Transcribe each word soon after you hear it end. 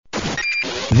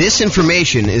This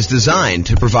information is designed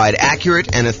to provide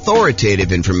accurate and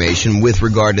authoritative information with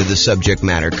regard to the subject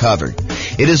matter covered.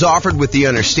 It is offered with the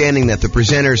understanding that the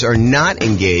presenters are not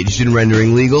engaged in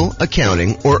rendering legal,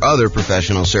 accounting, or other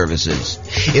professional services.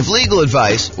 If legal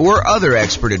advice or other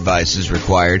expert advice is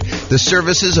required, the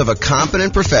services of a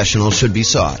competent professional should be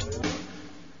sought.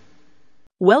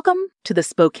 Welcome to the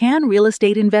Spokane Real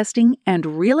Estate Investing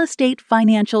and Real Estate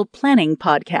Financial Planning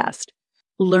Podcast.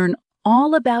 Learn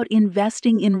all about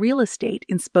investing in real estate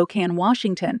in Spokane,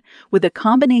 Washington, with a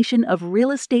combination of real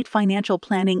estate financial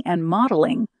planning and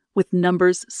modeling with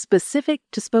numbers specific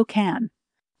to Spokane.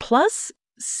 Plus,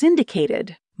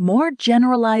 syndicated, more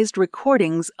generalized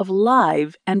recordings of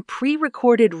live and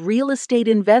pre-recorded real estate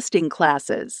investing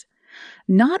classes.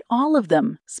 Not all of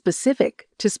them specific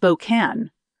to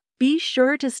Spokane. Be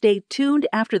sure to stay tuned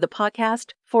after the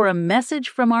podcast for a message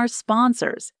from our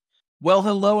sponsors. Well,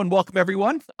 hello and welcome,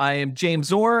 everyone. I am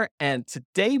James Orr, and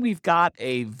today we've got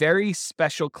a very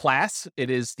special class.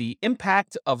 It is the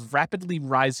impact of rapidly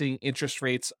rising interest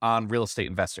rates on real estate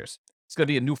investors. It's going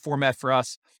to be a new format for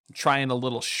us. I'm trying a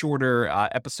little shorter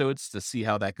episodes to see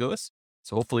how that goes.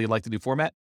 So hopefully you like the new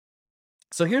format.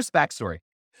 So here's the backstory.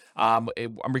 I'm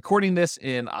recording this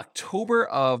in October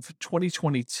of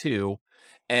 2022,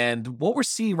 and what we're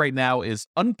seeing right now is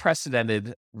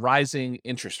unprecedented rising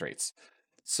interest rates.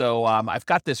 So I've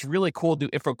got this really cool new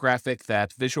infographic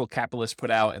that Visual Capitalist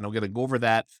put out, and I'm going to go over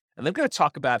that. And then I'm going to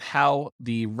talk about how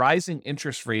the rising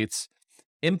interest rates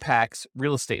impacts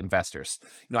real estate investors.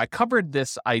 You know, I covered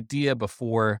this idea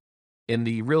before in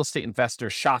the Real Estate Investor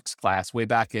Shocks class way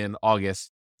back in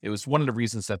August. It was one of the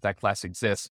reasons that class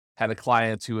exists. Had a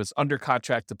client who was under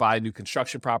contract to buy a new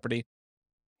construction property.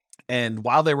 And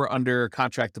while they were under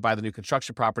contract to buy the new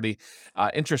construction property,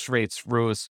 interest rates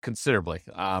rose considerably.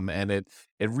 And it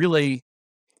really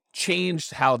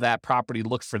changed how that property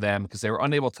looked for them because they were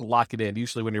unable to lock it in.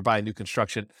 Usually when you're buying new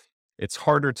construction, it's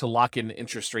harder to lock in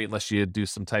interest rate unless you do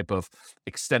some type of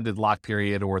extended lock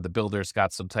period, or the builder's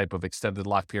got some type of extended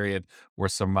lock period or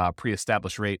some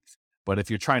pre-established rate. But if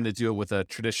you're trying to do it with a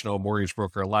traditional mortgage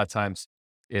broker, a lot of times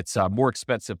it's more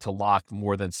expensive to lock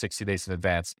more than 60 days in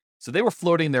advance. So they were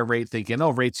floating their rate thinking,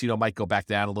 rates, might go back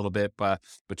down a little bit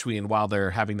between while they're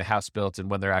having the house built and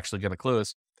when they're actually going to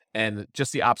close. And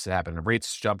just the opposite happened. The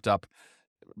rates jumped up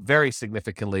very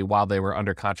significantly while they were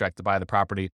under contract to buy the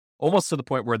property, almost to the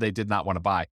point where they did not want to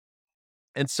buy.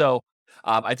 And so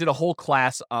I did a whole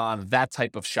class on that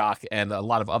type of shock and a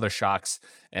lot of other shocks.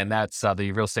 And that's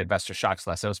the Real Estate Investor Shocks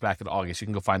class. That was back in August. You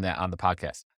can go find that on the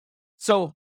podcast.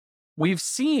 So we've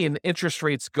seen interest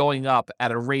rates going up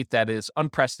at a rate that is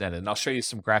unprecedented, and I'll show you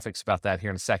some graphics about that here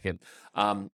in a second.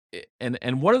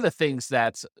 And one of the things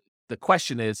that the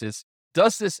question is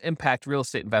does this impact real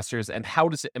estate investors, and how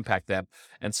does it impact them?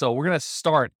 And so we're going to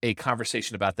start a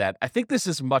conversation about that. I think this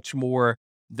is much more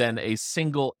than a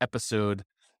single episode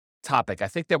topic. I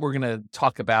think that we're going to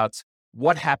talk about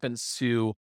what happens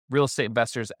to real estate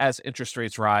investors as interest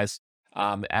rates rise,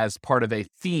 as part of a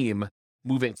theme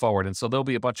moving forward. And so there'll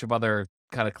be a bunch of other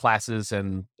kind of classes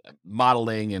and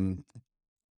modeling and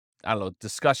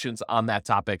discussions on that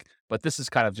topic, but this is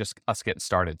kind of just us getting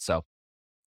started. So, all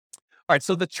right.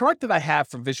 So the chart that I have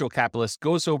from Visual Capitalist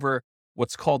goes over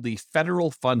what's called the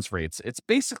federal funds rates. It's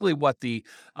basically what the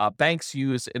banks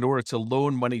use in order to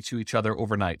loan money to each other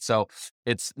overnight. So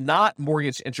it's not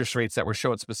mortgage interest rates that we're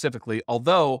showing specifically,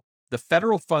 although the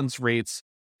federal funds rates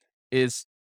is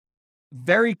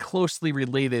very closely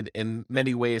related in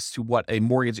many ways to what a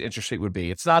mortgage interest rate would be.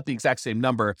 It's not the exact same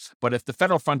number, but if the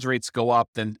federal funds rates go up,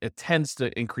 then it tends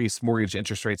to increase mortgage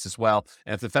interest rates as well.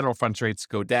 And if the federal funds rates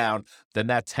go down, then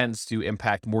that tends to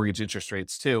impact mortgage interest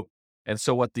rates too. And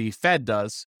so what the Fed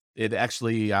does, it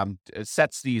actually it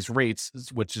sets these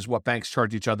rates, which is what banks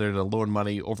charge each other to loan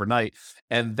money overnight.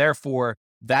 And therefore,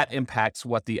 that impacts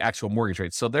what the actual mortgage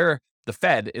rates. So the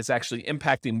Fed is actually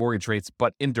impacting mortgage rates,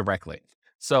 but indirectly.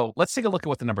 So let's take a look at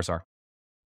what the numbers are.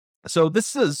 So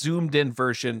this is a zoomed in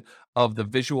version of the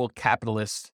Visual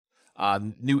Capitalist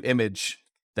new image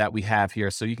that we have here.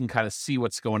 So you can kind of see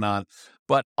what's going on,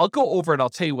 but I'll go over and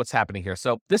I'll tell you what's happening here.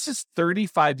 So this is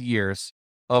 35 years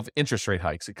of interest rate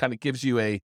hikes. It kind of gives you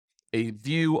a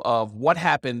view of what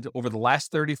happened over the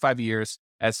last 35 years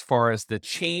as far as the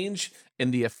change in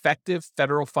the effective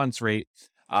federal funds rate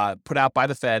put out by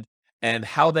the Fed and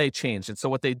how they changed. And so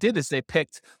what they did is they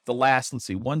picked the last,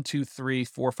 1, 2, 3,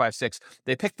 4, 5, 6.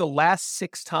 They picked the last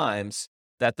 6 times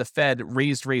that the Fed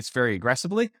raised rates very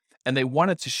aggressively. And they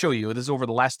wanted to show you, this is over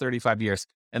the last 35 years,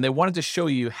 and they wanted to show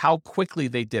you how quickly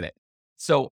they did it.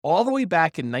 So all the way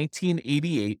back in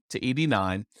 1988 to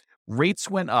 89, rates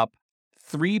went up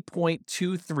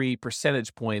 3.23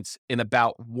 percentage points in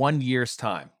about 1 year's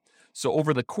time. So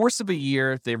over the course of a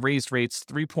year, they raised rates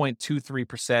 3.23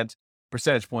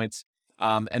 percentage points.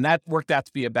 And that worked out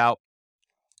to be about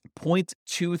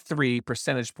 0.23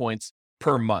 percentage points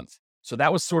per month. So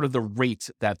that was sort of the rate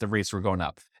that the rates were going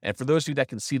up. And for those of you that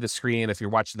can see the screen, if you're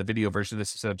watching the video version of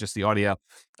this instead of just the audio,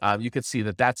 you can see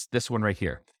that that's this one right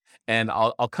here. And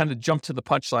I'll kind of jump to the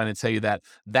punchline and tell you that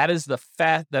that is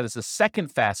the second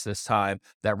fastest time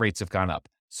that rates have gone up.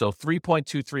 So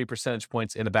 3.23 percentage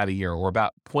points in about a year, or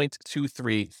about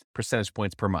 0.23 percentage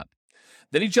points per month.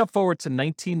 Then you jump forward to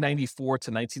 1994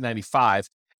 to 1995,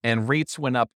 and rates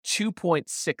went up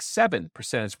 2.67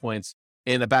 percentage points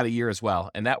in about a year as well.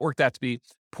 And that worked out to be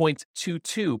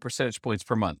 0.22 percentage points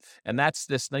per month. And that's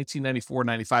this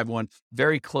 1994-95 one,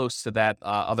 very close to that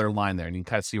other line there. And you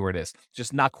can kind of see where it is,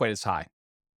 just not quite as high.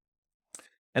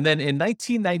 And then in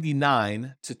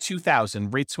 1999 to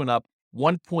 2000, rates went up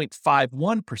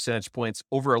 1.51 percentage points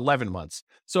over 11 months.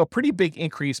 So a pretty big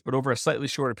increase, but over a slightly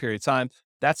shorter period of time.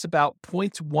 That's about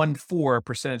 0.14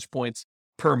 percentage points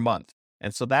per month.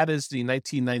 And so that is the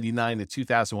 1999 to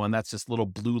 2001. That's this little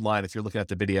blue line if you're looking at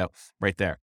the video right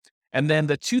there. And then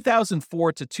the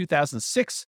 2004 to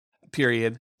 2006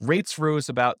 period, rates rose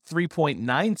about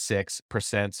 3.96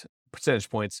 percentage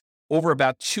points over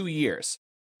about 2 years.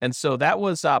 And so that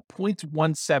was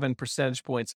 0.17 percentage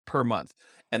points per month.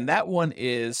 And that one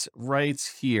is right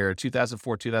here,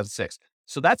 2004, 2006.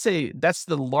 So that's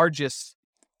the largest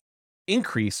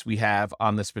increase we have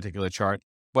on this particular chart,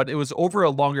 but it was over a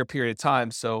longer period of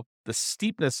time. So the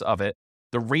steepness of it,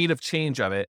 the rate of change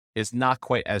of it, is not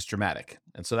quite as dramatic.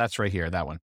 And so that's right here, that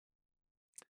one.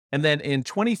 And then in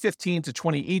 2015 to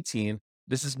 2018,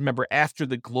 this is, remember, after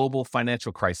the global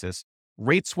financial crisis,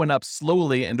 rates went up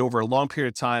slowly and over a long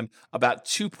period of time, about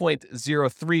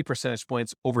 2.03 percentage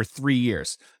points over 3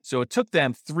 years. So it took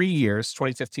them 3 years,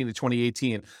 2015 to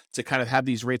 2018, to kind of have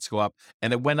these rates go up.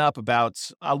 And it went up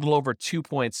about a little over 2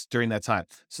 points during that time.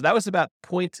 So that was about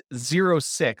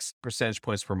 0.06 percentage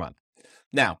points per month.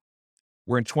 Now,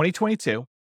 we're in 2022,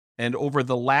 and over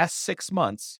the last 6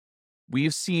 months,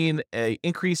 we've seen an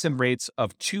increase in rates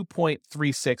of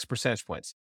 2.36 percentage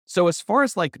points. So as far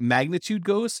as like magnitude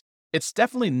goes, it's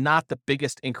definitely not the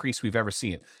biggest increase we've ever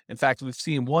seen. In fact, we've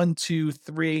seen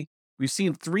we've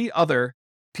seen 3 other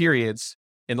periods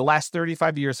in the last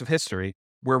 35 years of history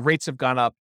where rates have gone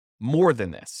up more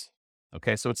than this.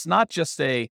 Okay, so it's not just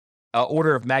a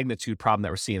order of magnitude problem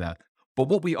that we're seeing that. But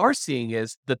what we are seeing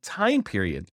is the time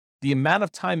period, the amount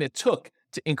of time it took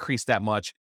to increase that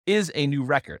much is a new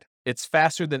record. It's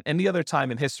faster than any other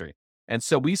time in history. And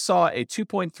so we saw a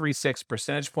 2.36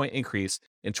 percentage point increase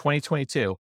in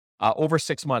 2022 over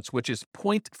 6 months, which is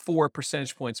 0.4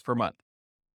 percentage points per month.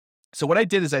 So what I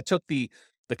did is I took the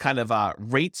kind of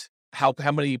rate, how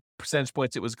many percentage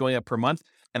points it was going up per month,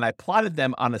 and I plotted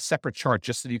them on a separate chart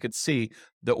just so you could see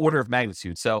the order of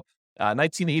magnitude. So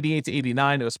 1988 to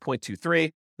 89, it was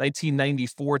 0.23.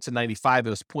 1994 to 95, it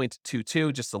was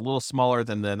 0.22, just a little smaller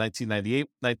than the 1988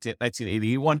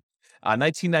 one.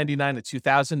 1999 to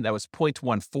 2000, that was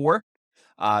 0.14.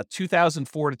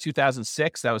 2004 to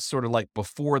 2006, that was sort of like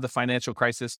before the financial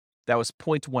crisis, that was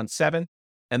 0.17.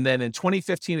 And then in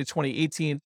 2015 to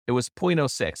 2018, it was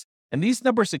 0.06. And these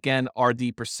numbers, again, are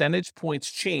the percentage points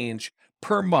change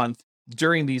per month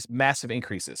during these massive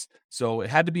increases. So it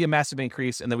had to be a massive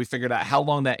increase. And then we figured out how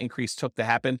long that increase took to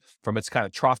happen from its kind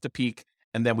of trough to peak.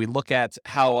 And then we look at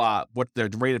how, what the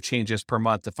rate of change is per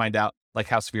month to find out like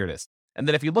how severe it is. And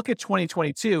then if you look at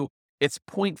 2022, it's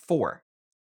 0.4.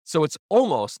 So it's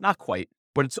almost, not quite,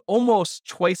 but it's almost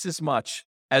twice as much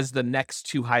as the next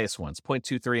 2 highest ones,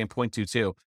 0.23 and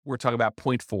 0.22. We're talking about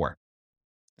 0.4.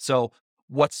 So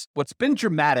what's been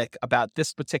dramatic about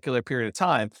this particular period of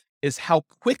time is how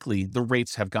quickly the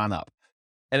rates have gone up.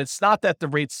 And it's not that the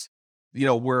rates,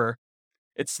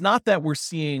 it's not that we're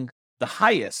seeing the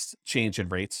highest change in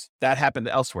rates. That happened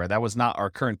elsewhere. That was not our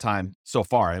current time so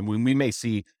far. And we may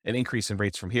see an increase in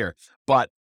rates from here, but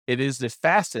it is the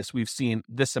fastest we've seen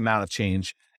this amount of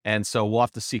change. And so we'll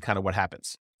have to see kind of what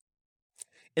happens.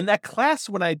 In that class,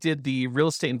 when I did the real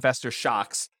estate investor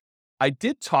shocks, I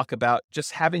did talk about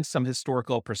just having some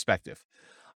historical perspective.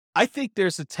 I think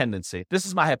there's a tendency, this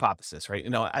is my hypothesis, right?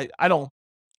 I don't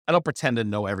pretend to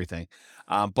know everything,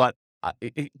 but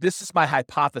this is my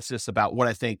hypothesis about what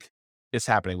I think is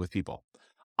happening with people.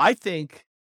 I think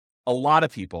a lot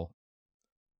of people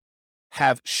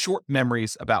have short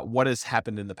memories about what has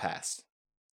happened in the past.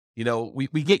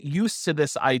 We get used to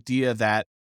this idea that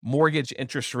mortgage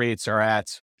interest rates are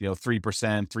at, 3%,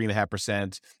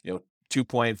 3.5%,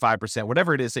 2.5%,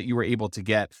 whatever it is that you were able to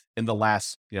get in the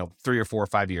last, 3 or 4 or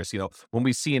 5 years. When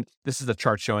we see, this is the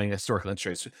chart showing historical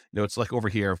interest rates, it's like over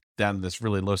here down in this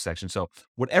really low section. So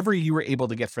whatever you were able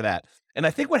to get for that. And I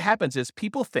think what happens is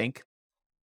people think,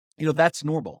 that's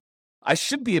normal. I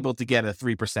should be able to get a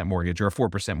 3% mortgage or a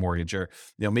 4% mortgage or,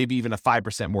 maybe even a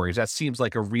 5% mortgage. That seems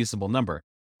like a reasonable number.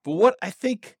 But what I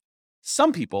think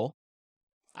some people,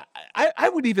 I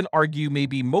would even argue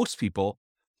maybe most people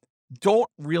don't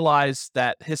realize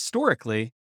that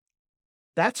historically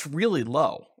that's really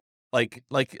low. Like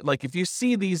if you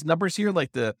see these numbers here,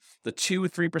 like the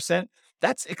 2-3%,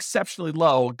 that's exceptionally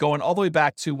low, going all the way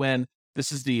back to when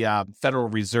this is the Federal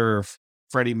Reserve.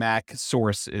 Freddie Mac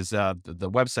source is the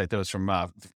website that was from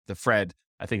the Fred.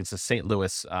 I think it's the St.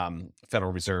 Louis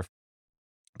Federal Reserve.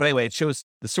 But anyway, it shows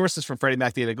the sources from Freddie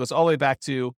Mac data. It goes all the way back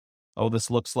to, this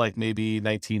looks like maybe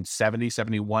 1970,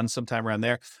 71, sometime around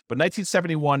there. But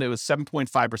 1971, it was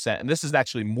 7.5%. And this is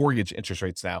actually mortgage interest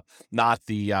rates now, not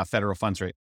the federal funds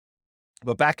rate.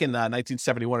 But back in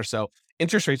 1971 or so,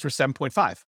 interest rates were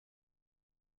 7.5,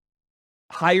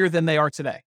 higher than they are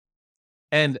today.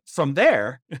 And from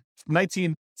there,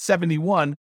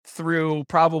 1971 through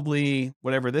probably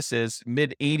whatever this is,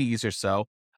 mid 80s or so,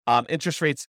 interest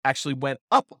rates actually went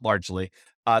up largely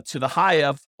to the high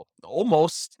of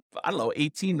almost,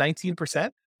 18, 19%,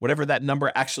 whatever that number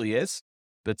actually is.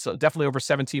 But so definitely over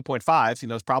 17.5,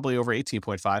 it's probably over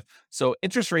 18.5. So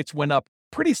interest rates went up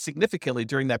pretty significantly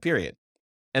during that period.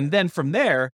 And then from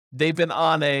there, they've been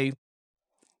on a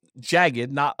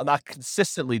jagged, not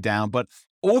consistently down, but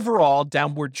overall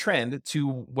downward trend to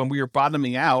when we were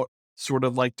bottoming out, sort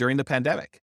of like during the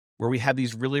pandemic, where we had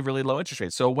these really, really low interest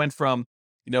rates. So it went from,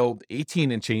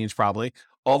 18 and change probably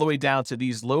all the way down to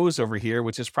these lows over here,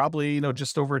 which is probably,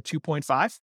 just over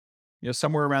 2.5,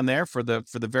 somewhere around there for the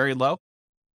very low.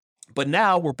 But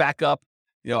now we're back up,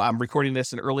 I'm recording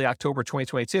this in early October,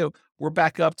 2022. We're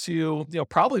back up to,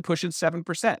 probably pushing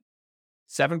 7%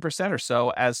 or so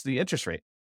as the interest rate.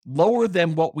 Lower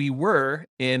than what we were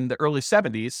in the early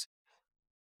 70s,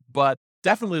 but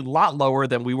definitely a lot lower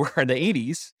than we were in the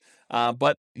 80s.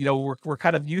 But, we're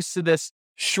kind of used to this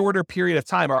shorter period of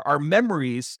time. Our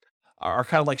memories are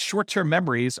kind of like short-term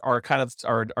memories are kind of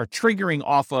are triggering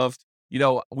off of,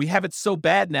 we have it so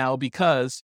bad now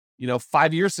because,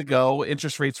 5 years ago,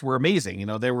 interest rates were amazing.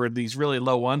 There were these really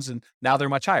low ones and now they're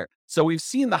much higher. So we've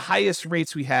seen the highest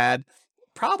rates we had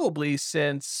probably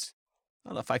since, I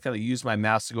don't know if I kind of use my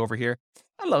mouse to go over here.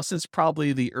 I don't know, since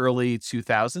probably the early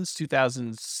 2000s,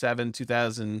 2007,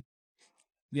 2000,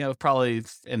 probably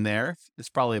in there. It's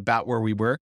probably about where we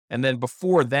were. And then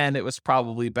before then, it was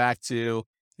probably back to,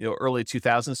 early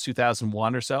 2000s,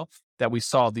 2001 or so that we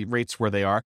saw the rates where they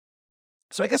are.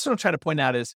 So I guess what I'm trying to point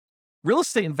out is real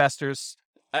estate investors,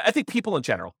 I think people in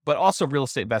general, but also real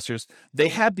estate investors, they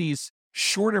have these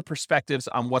shorter perspectives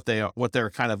on what they're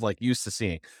kind of like used to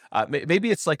seeing. Maybe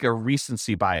it's like a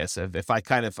recency bias if I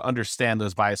kind of understand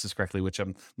those biases correctly, which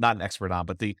I'm not an expert on.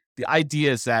 But the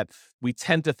idea is that we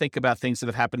tend to think about things that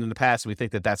have happened in the past and we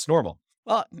think that that's normal.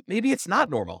 Well, maybe it's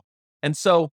not normal. And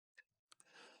so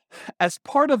as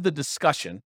part of the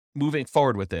discussion moving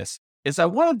forward with this is I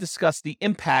want to discuss the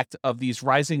impact of these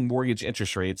rising mortgage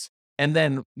interest rates. And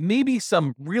then maybe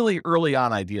some really early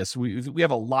on ideas. We have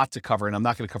a lot to cover, and I'm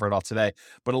not going to cover it all today,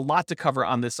 but a lot to cover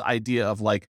on this idea of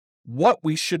like what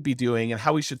we should be doing and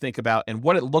how we should think about and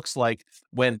what it looks like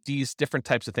when these different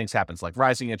types of things happens, like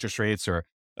rising interest rates or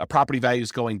property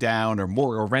values going down or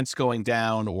more or rents going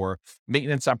down or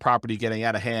maintenance on property getting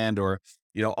out of hand or,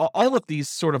 all of these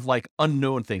sort of like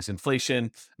unknown things, inflation.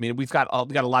 I mean, we got a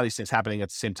lot of these things happening at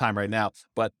the same time right now,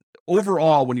 but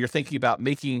overall, when you're thinking about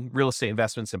making real estate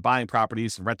investments and buying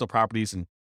properties and rental properties and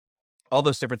all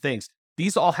those different things,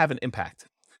 these all have an impact.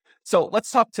 So let's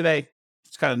talk today,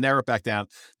 just kind of narrow it back down,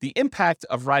 the impact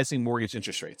of rising mortgage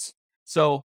interest rates.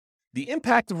 So the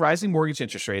impact of rising mortgage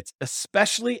interest rates,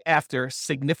 especially after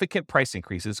significant price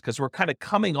increases, because we're kind of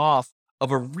coming off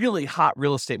of a really hot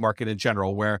real estate market in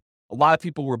general, where a lot of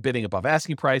people were bidding above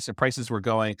asking price and prices were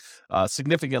going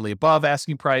significantly above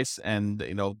asking price. And,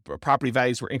 property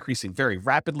values were increasing very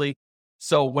rapidly.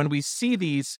 So when we see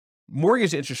these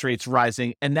mortgage interest rates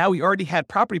rising, and now we already had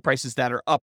property prices that are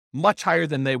up much higher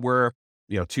than they were,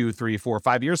 2, 3, 4,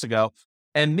 5 years ago.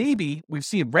 And maybe we've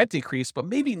seen rent increase, but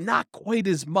maybe not quite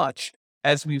as much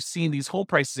as we've seen these home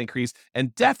prices increase,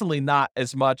 and definitely not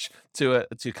as much to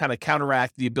kind of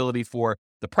counteract the ability for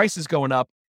the prices going up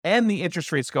and the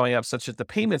interest rates going up, such that the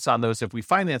payments on those, if we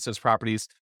finance those properties,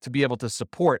 to be able to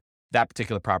support that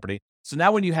particular property. So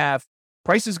now when you have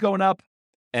prices going up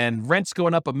and rents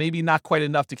going up, but maybe not quite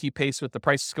enough to keep pace with the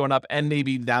prices going up, and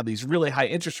maybe now these really high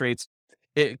interest rates,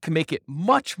 it can make it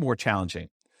much more challenging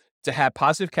to have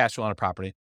positive cash flow on a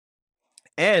property.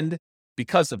 And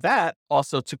because of that,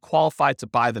 also to qualify to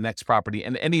buy the next property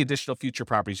and any additional future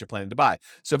properties you're planning to buy.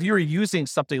 So if you were using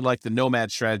something like the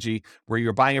nomad strategy, where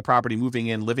you're buying a property, moving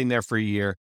in, living there for a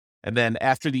year, and then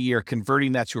after the year,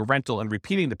 converting that to a rental and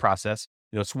repeating the process,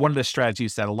 it's one of the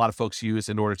strategies that a lot of folks use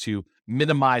in order to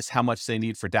minimize how much they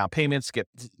need for down payments,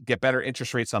 get better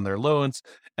interest rates on their loans,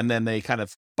 and then they kind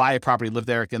of buy a property, live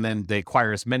there, and then they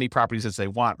acquire as many properties as they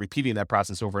want, repeating that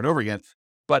process over and over again.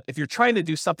 But if you're trying to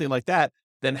do something like that,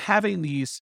 then having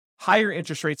these higher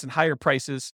interest rates and higher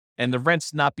prices and the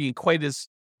rents not being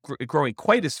growing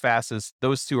quite as fast as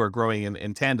those two are growing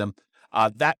in tandem,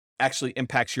 that actually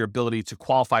impacts your ability to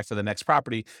qualify for the next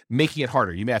property, making it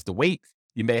harder. You may have to wait.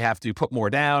 You may have to put more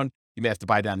down. You may have to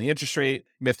buy down the interest rate.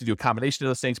 You may have to do a combination of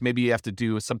those things. Maybe you have to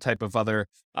do some type of other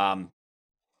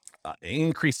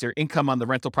increase their income on the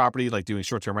rental property, like doing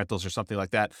short-term rentals or something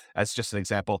like that, as just an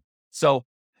example. So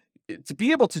to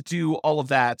be able to do all of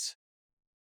that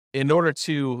in order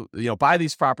to buy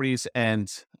these properties and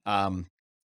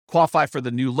qualify for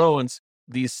the new loans,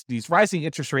 these rising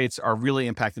interest rates are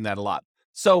really impacting that a lot.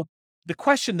 So the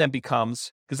question then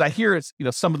becomes, because I hear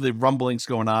some of the rumblings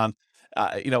going on,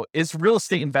 is real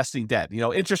estate investing dead?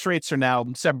 Interest rates are now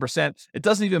 7%. It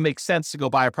doesn't even make sense to go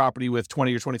buy a property with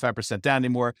 20 or 25% down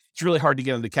anymore. It's really hard to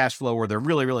get into cash flow, or they're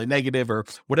really, really negative, or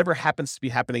whatever happens to be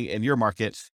happening in your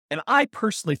market. And I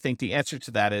personally think the answer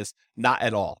to that is not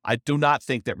at all. I do not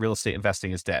think that real estate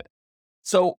investing is dead.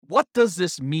 So what does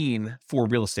this mean for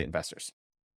real estate investors?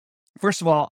 First of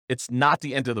all, it's not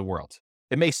the end of the world.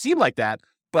 It may seem like that,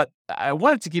 but I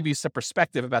wanted to give you some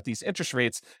perspective about these interest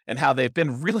rates and how they've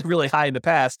been really, really high in the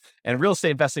past. And real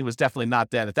estate investing was definitely not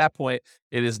dead at that point.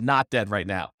 It is not dead right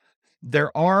now.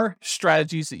 There are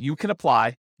strategies that you can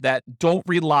apply that don't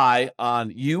rely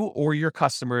on you or your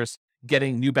customers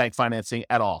getting new bank financing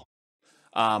at all.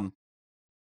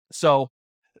 So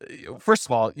first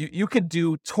of all, you could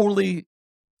do totally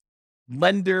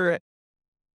lender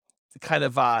kind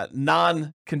of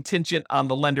non-contingent on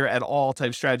the lender at all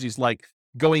type strategies, like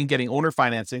getting owner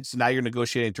financing. So now you're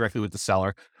negotiating directly with the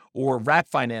seller, or wrap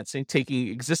financing, taking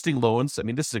existing loans. I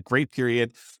mean, this is a great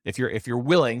period if you're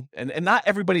willing, and not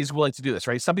everybody is willing to do this,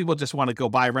 right? Some people just want to go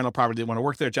buy a rental property. They want to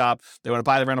work their job. They want to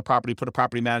buy the rental property, put a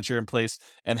property manager in place,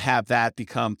 and have that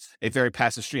become a very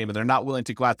passive stream. And they're not willing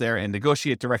to go out there and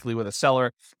negotiate directly with a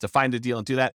seller to find a deal and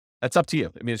do that. That's up to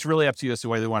you. I mean, it's really up to you as to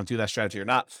whether they want to do that strategy or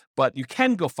not. But you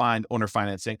can go find owner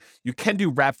financing. You can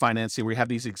do wrap financing, where you have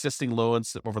these existing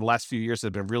loans that over the last few years that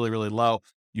have been really, really low.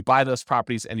 You buy those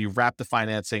properties and you wrap the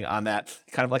financing on that,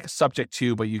 kind of like a subject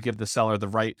to, but you give the seller the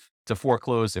right to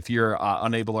foreclose if you're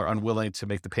unable or unwilling to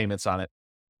make the payments on it.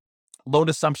 Loan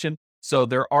assumption. So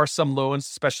there are some loans,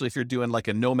 especially if you're doing like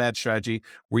a nomad strategy,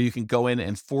 where you can go in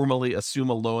and formally assume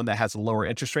a loan that has a lower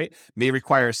interest rate, may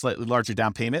require a slightly larger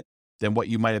down payment than what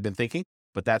you might have been thinking.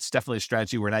 But that's definitely a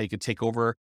strategy where now you can take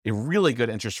over a really good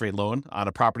interest rate loan on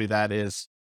a property that is,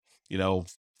 3%,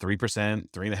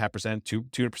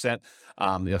 3.5%,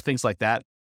 2%, things like that.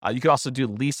 You could also do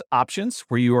lease options,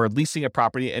 where you are leasing a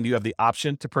property and you have the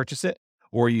option to purchase it,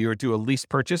 or you do a lease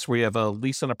purchase where you have a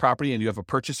lease on a property and you have a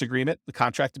purchase agreement, the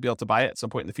contract to be able to buy it at some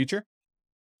point in the future.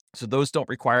 So those don't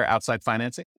require outside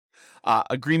financing.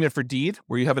 Agreement for deed,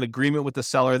 where you have an agreement with the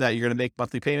seller that you're going to make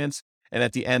monthly payments, and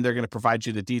at the end, they're going to provide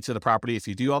you the deed to the property if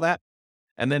you do all that.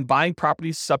 And then buying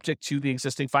properties subject to the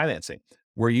existing financing,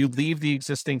 where you leave the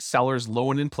existing seller's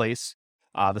loan in place.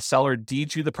 The seller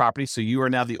deeds you the property, so you are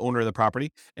now the owner of the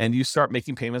property, and you start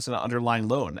making payments on an underlying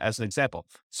loan, as an example.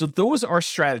 So those are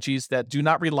strategies that do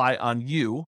not rely on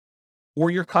you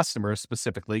or your customers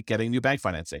specifically getting new bank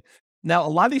financing. Now, a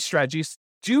lot of these strategies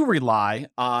do rely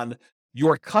on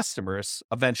your customers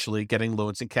eventually getting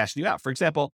loans and cashing you out. For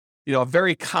example, a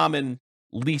very common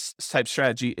lease type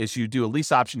strategy is you do a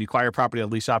lease option, you acquire property on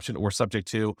a lease option or subject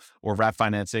to, or wrap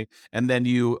financing, and then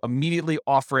you immediately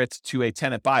offer it to a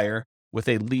tenant buyer with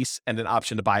a lease and an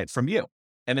option to buy it from you.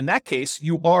 And in that case,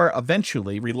 you are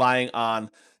eventually relying on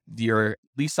your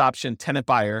lease option tenant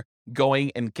buyer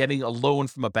going and getting a loan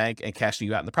from a bank and cashing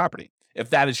you out in the property, if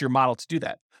that is your model to do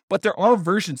that. But there are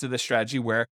versions of this strategy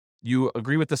where you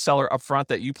agree with the seller upfront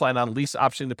that you plan on lease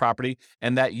optioning the property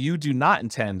and that you do not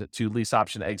intend to lease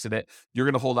option exit it. You're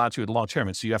going to hold on to it long term.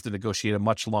 And so you have to negotiate a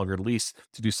much longer lease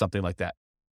to do something like that.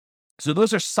 So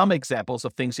those are some examples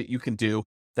of things that you can do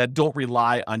that don't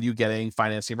rely on you getting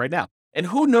financing right now. And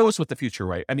who knows what the future,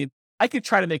 right? I mean, I could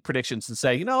try to make predictions and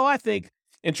say, I think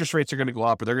interest rates are going to go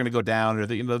up, or they're going to go down, or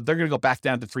they're going to go back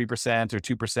down to 3% or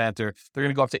 2%, or they're going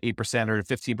to go up to 8% or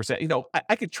 15%.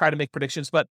 I could try to make predictions,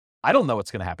 but I don't know what's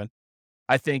going to happen.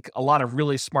 I think a lot of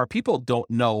really smart people don't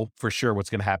know for sure what's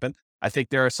going to happen. I think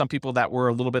there are some people that were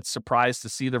a little bit surprised to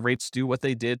see the rates do what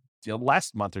they did,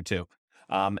 last month or two.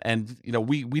 And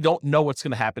we don't know what's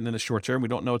going to happen in the short term. We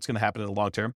don't know what's going to happen in the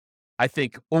long term. I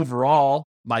think overall,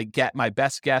 my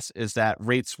best guess is that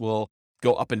rates will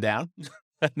go up and down.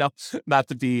 No, not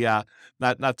to be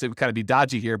not to kind of be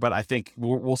dodgy here, but I think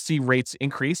we'll see rates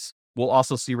increase. We'll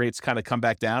also see rates kind of come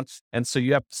back down, and so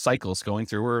you have cycles going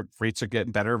through where rates are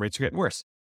getting better, rates are getting worse.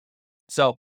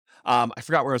 So I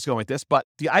forgot where I was going with this, but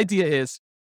the idea is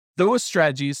those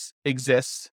strategies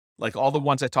exist, like all the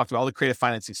ones I talked about, all the creative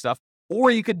financing stuff.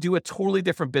 Or you could do a totally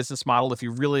different business model if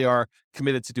you really are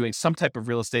committed to doing some type of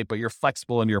real estate, but you're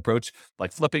flexible in your approach,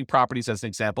 like flipping properties as an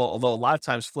example. Although a lot of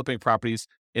times flipping properties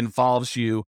involves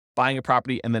you buying a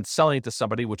property and then selling it to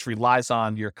somebody, which relies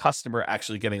on your customer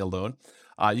actually getting a loan.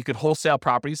 You could wholesale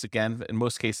properties. Again, in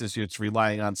most cases, it's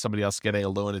relying on somebody else getting a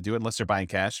loan to do it unless they're buying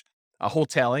cash.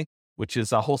 Wholetailing, which is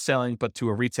wholesaling, but to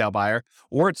a retail buyer,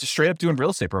 or it's straight up doing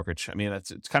real estate brokerage. I mean,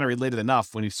 it's kind of related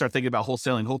enough. When you start thinking about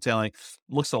wholetailing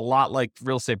looks a lot like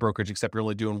real estate brokerage, except you're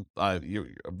only doing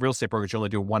real estate brokerage. You're only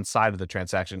doing one side of the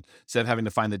transaction. Instead of having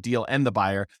to find the deal and the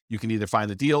buyer, you can either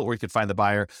find the deal or you could find the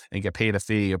buyer and get paid a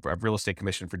fee, a real estate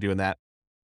commission for doing that.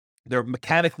 They're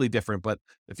mechanically different, but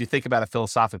if you think about it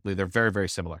philosophically, they're very, very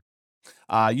similar.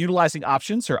 Utilizing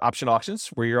options or option auctions,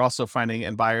 where you're also finding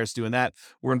and buyers doing that.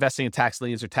 We're investing in tax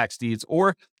liens or tax deeds,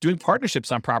 or doing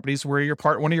partnerships on properties where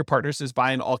one of your partners is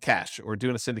buying all cash or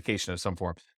doing a syndication of some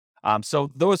form. So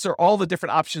those are all the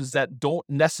different options that don't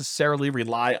necessarily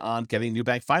rely on getting new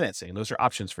bank financing. Those are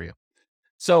options for you.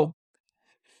 So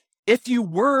if you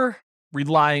were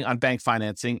relying on bank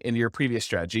financing in your previous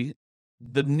strategy,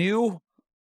 the new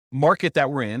market that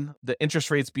we're in, the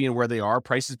interest rates being where they are,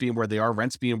 prices being where they are,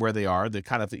 rents being where they are, the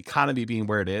kind of the economy being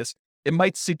where it is, it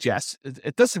might suggest,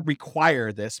 it doesn't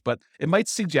require this, but it might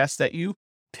suggest that you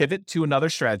pivot to another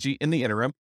strategy in the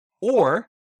interim, or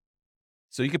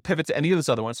so you could pivot to any of those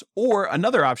other ones, or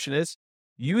another option is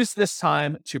use this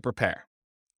time to prepare.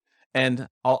 And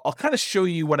I'll kind of show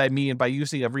you what I mean by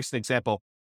using a recent example.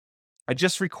 I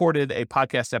just recorded a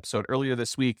podcast episode earlier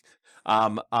this week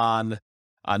on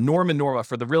Norm and Norma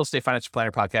for the Real Estate Financial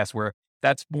Planner podcast, where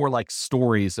that's more like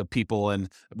stories of people. And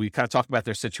we kind of talk about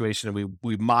their situation and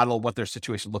we model what their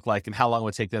situation looked like and how long it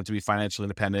would take them to be financially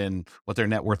independent and what their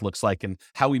net worth looks like and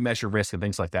how we measure risk and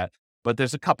things like that. But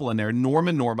there's a couple in there, Norm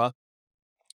and Norma,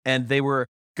 and they were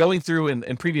going through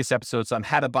in previous episodes on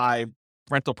how to buy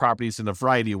rental properties in a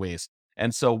variety of ways.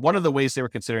 And so one of the ways they were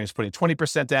considering is putting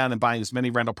 20% down and buying as many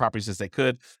rental properties as they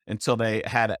could until they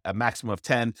had a maximum of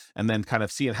 10, and then kind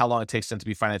of seeing how long it takes them to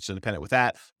be financially independent with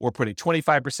that, or putting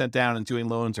 25% down and doing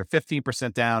loans, or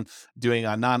 15% down, doing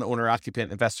non-owner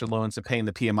occupant investor loans and paying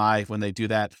the PMI when they do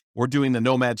that, or doing the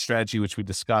nomad strategy, which we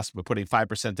discussed, but putting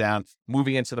 5% down,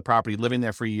 moving into the property, living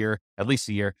there for a year, at least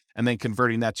a year, and then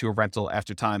converting that to a rental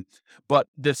after time. But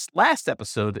this last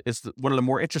episode is one of the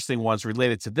more interesting ones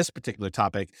related to this particular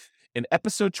topic. In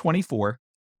episode 24,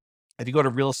 if you go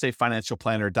to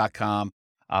realestatefinancialplanner.com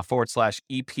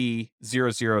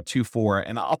 /EP0024,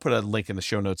 and I'll put a link in the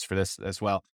show notes for this as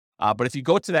well. But if you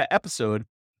go to that episode,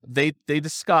 they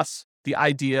discuss the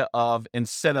idea of,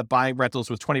 instead of buying rentals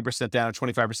with 20% down or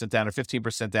 25% down or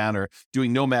 15% down or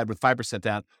doing nomad with 5%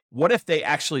 down, what if they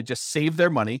actually just save their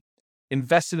money,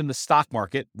 invested in the stock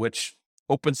market, which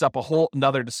opens up a whole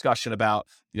another discussion about,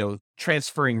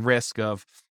 transferring risk of,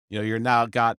 you're now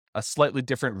got a slightly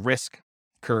different risk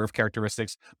curve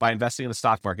characteristics by investing in the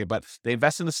stock market, but they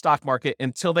invest in the stock market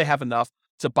until they have enough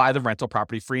to buy the rental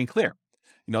property free and clear.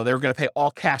 They're going to pay all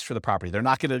cash for the property. They're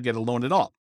not going to get a loan at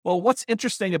all. Well, what's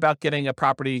interesting about buying a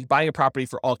property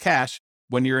for all cash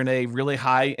when you're in a really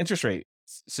high interest rate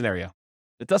scenario?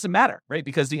 It doesn't matter, right?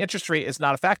 Because the interest rate is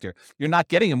not a factor. You're not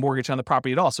getting a mortgage on the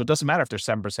property at all. So it doesn't matter if they're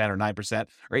 7% or 9%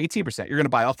 or 18%. You're going to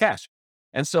buy all cash.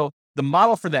 And so the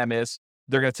model for them is,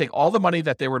 they're going to take all the money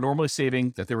that they were normally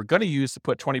saving, that they were going to use to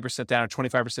put 20% down or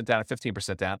 25% down or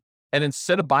 15% down. And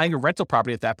instead of buying a rental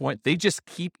property at that point, they just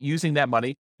keep using that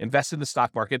money, invest in the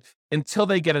stock market until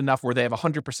they get enough where they have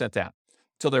 100% down,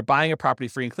 until they're buying a property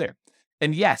free and clear.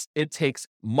 And yes, it takes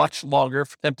much longer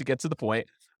for them to get to the point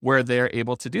where they're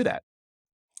able to do that.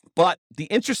 But the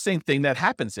interesting thing that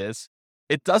happens is,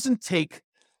 it doesn't take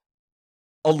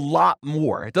a lot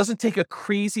more. It doesn't take a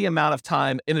crazy amount of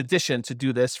time in addition to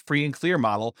do this free and clear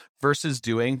model versus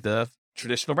doing the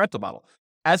traditional rental model.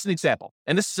 As an example,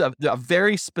 and this is a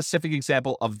very specific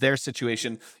example of their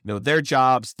situation, their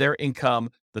jobs, their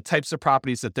income, the types of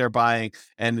properties that they're buying.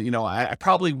 And, I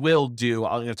probably will I'm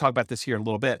going to talk about this here in a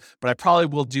little bit, but I probably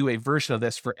will do a version of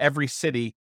this for every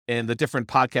city in the different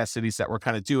podcast cities that we're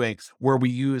kind of doing, where we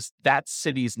use that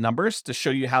city's numbers to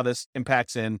show you how this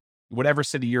impacts in whatever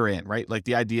city you're in, right? Like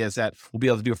the idea is that we'll be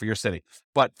able to do it for your city,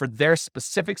 but for their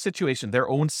specific situation, their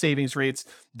own savings rates,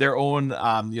 their own,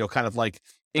 kind of like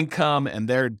income and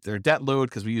their debt load,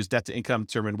 because we use debt to income to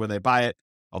determine when they buy it.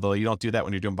 Although you don't do that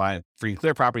when you're doing buying free and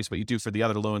clear properties, but you do for the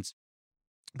other loans.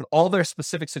 But all their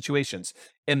specific situations.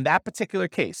 In that particular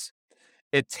case,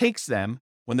 it takes them,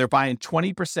 when they're buying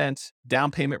 20%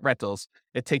 down payment rentals,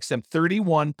 it takes them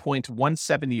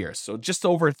 31.17 years. So just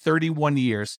over 31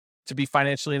 years to be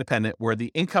financially independent, where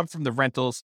the income from the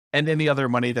rentals and any other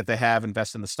money that they have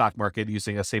invest in the stock market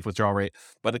using a safe withdrawal rate,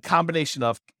 but a combination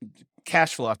of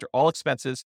cash flow after all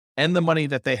expenses and the money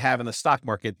that they have in the stock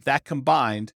market, that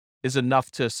combined is enough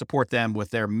to support them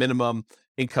with their minimum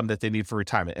income that they need for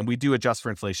retirement. And we do adjust for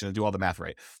inflation and do all the math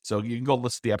right. So you can go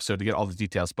listen to the episode to get all the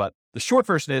details. But the short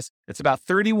version is it's about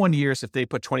 31 years if they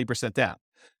put 20% down.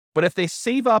 But if they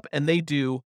save up and they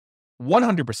do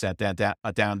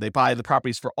 100% down, they buy the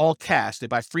properties for all cash, they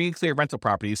buy free and clear rental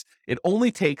properties, it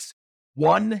only takes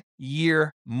 1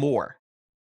 year more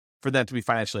for them to be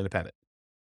financially independent,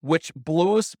 which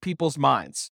blows people's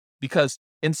minds, because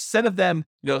instead of them,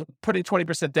 putting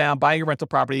 20% down, buying a rental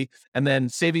property, and then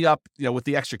saving up, with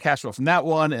the extra cash flow from that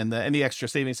one and any extra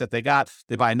savings that they got,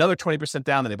 they buy another 20%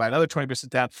 down, then they buy another 20%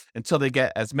 down until they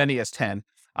get as many as 10.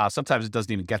 Sometimes it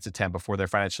doesn't even get to 10 before they're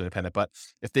financially independent. But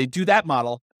if they do that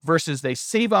model versus they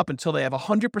save up until they have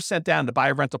 100% down to buy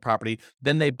a rental property,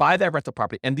 then they buy that rental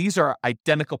property. And these are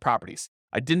identical properties.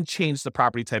 I didn't change the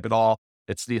property type at all.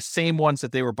 It's the same ones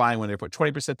that they were buying when they put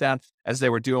 20% down as they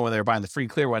were doing when they were buying the free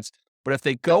and clear ones. But if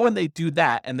they go and they do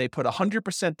that and they put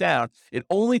 100% down, it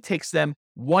only takes them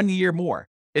 1 year more.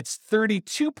 It's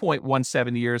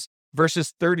 32.17 years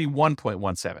versus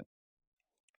 31.17,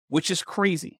 which is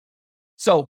crazy.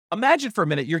 So imagine for a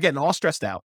minute, you're getting all stressed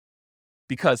out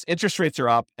because interest rates are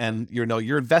up and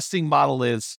your investing model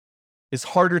is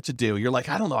harder to do. You're like,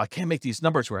 I don't know, I can't make these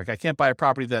numbers work. I can't buy a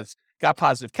property that's got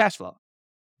positive cash flow.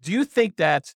 Do you think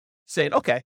that saying,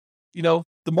 okay,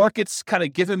 the market's kind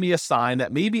of giving me a sign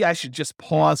that maybe I should just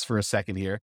pause for a second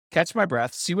here, catch my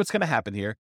breath, see what's going to happen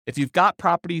here. If you've got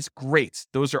properties, great.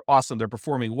 Those are awesome. They're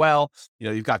performing well.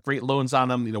 You've got great loans on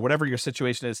them. Whatever your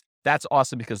situation is, that's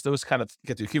awesome because those kind of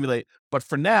get to accumulate. But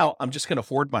for now, I'm just going to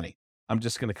hoard money. I'm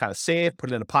just going to kind of save,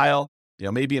 put it in a pile,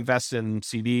 maybe invest in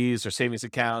CDs or savings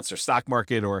accounts or stock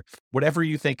market or whatever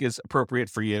you think is appropriate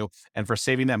for you and for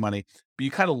saving that money. But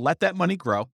you kind of let that money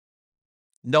grow,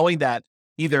 knowing that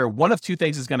either one of two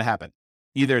things is going to happen.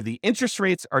 Either the interest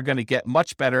rates are going to get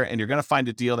much better and you're going to find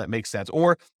a deal that makes sense,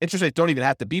 or interest rates don't even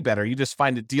have to be better. You just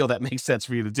find a deal that makes sense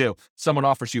for you to do. Someone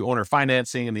offers you owner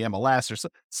financing in the MLS or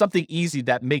something easy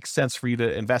that makes sense for you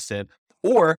to invest in.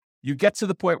 Or you get to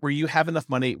the point where you have enough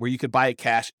money where you could buy it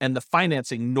cash and the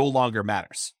financing no longer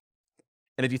matters.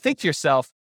 And if you think to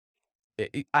yourself,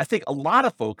 I think a lot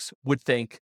of folks would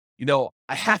think,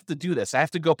 I have to do this. I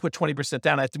have to go put 20%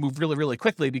 down. I have to move really, really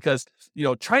quickly because,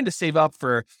 trying to save up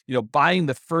for, buying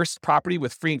the first property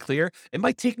with free and clear, it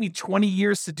might take me 20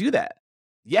 years to do that.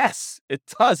 Yes, it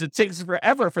does. It takes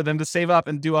forever for them to save up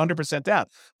and do 100% down.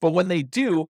 But when they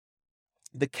do,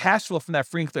 the cash flow from that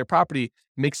free and clear property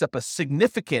makes up a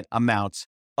significant amount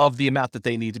of the amount that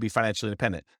they need to be financially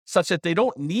independent, such that they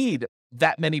don't need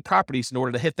that many properties in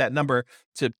order to hit that number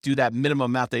to do that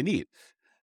minimum amount they need.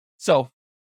 So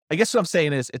I guess what I'm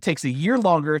saying is it takes a year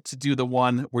longer to do the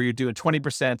one where you're doing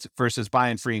 20% versus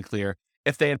buying free and clear.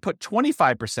 If they had put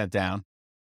 25% down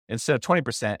instead of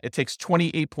 20%, it takes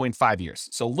 28.5 years.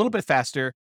 So a little bit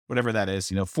faster, whatever that is,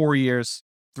 4 years,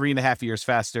 3.5 years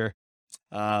faster.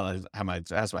 How's my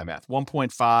math?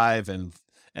 1.5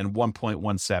 and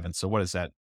 1.17. So what is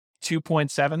that?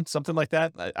 2.7, something like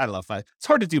that. I don't know. It's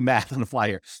hard to do math on the fly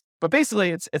here. But basically,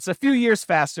 it's a few years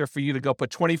faster for you to go put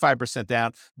 25%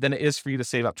 down than it is for you to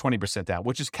save up 20% down,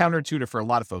 which is counterintuitive for a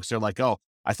lot of folks. They're like, oh,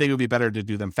 I think it would be better to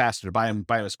do them faster, to buy them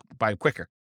quicker.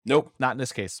 Nope, not in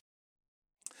this case.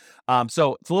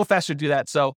 So it's a little faster to do that.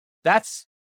 So that's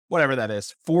whatever that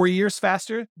is, 4 years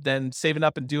faster than saving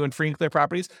up and doing free and clear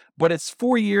properties, but it's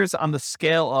 4 years on the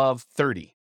scale of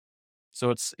 30.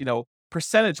 So it's,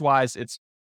 percentage-wise, it's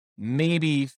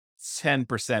maybe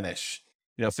 10%-ish.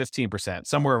 15%,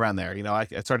 somewhere around there.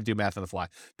 It's hard to do math on the fly,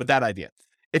 but that idea.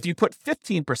 If you put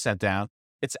 15% down,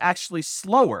 it's actually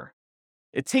slower.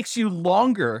 It takes you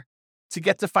longer to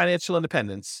get to financial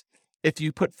independence if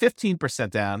you put 15%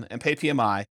 down and pay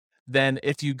PMI than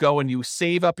if you go and you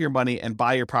save up your money and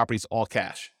buy your properties all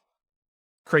cash.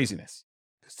 Craziness.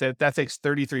 So that takes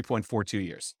 33.42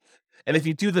 years. And if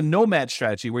you do the nomad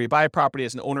strategy where you buy a property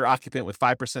as an owner occupant with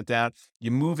 5% down, you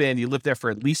move in, you live there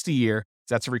for at least a year,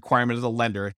 That's a requirement of the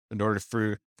lender in order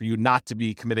for you not to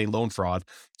be committing loan fraud.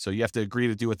 So you have to agree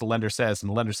to do what the lender says. And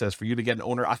the lender says for you to get an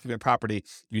owner occupant property,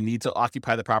 you need to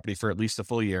occupy the property for at least a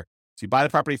full year. So you buy the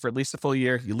property for at least a full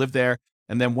year, you live there.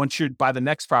 And then once you buy the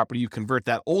next property, you convert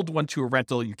that old one to a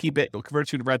rental, you keep it, you'll convert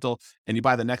it to a rental, and you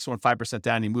buy the next one 5%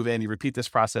 down, you move in, you repeat this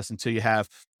process until you have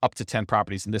up to 10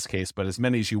 properties in this case, but as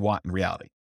many as you want in reality.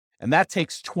 And that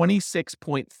takes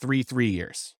 26.33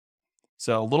 years.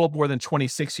 So a little more than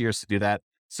 26 years to do that.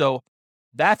 So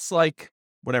that's like,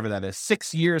 whatever that is,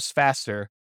 6 years faster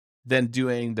than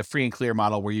doing the free and clear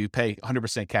model where you pay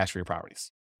 100% cash for your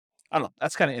properties. I don't know.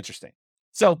 That's kind of interesting.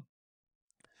 So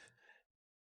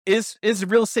is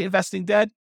real estate investing dead?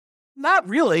 Not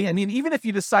really. I mean, even if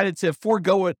you decided to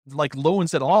forego it, like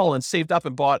loans at all, and saved up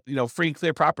and bought, free and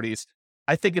clear properties,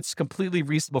 I think it's completely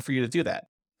reasonable for you to do that.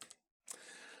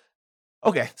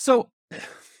 Okay. So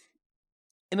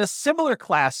in a similar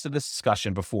class to this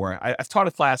discussion before, I've taught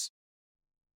a class.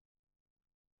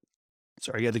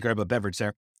 Sorry, I had to grab a beverage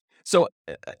there. So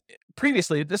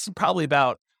previously, this is probably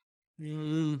about,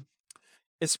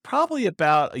 it's probably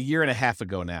about a year and a half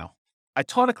ago now. I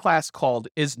taught a class called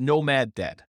Is Nomad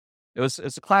Dead?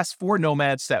 It's a class for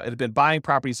nomads that had been buying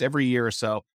properties every year or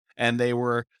so. And they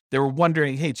were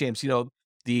wondering, hey, James,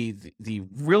 the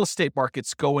real estate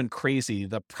market's going crazy.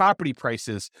 The property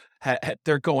prices,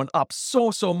 they're going up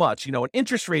so much, and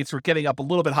interest rates were getting up a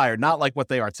little bit higher, not like what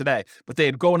they are today, but they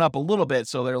had gone up a little bit.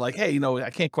 So they're like, hey,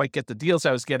 I can't quite get the deals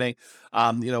I was getting,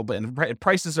 but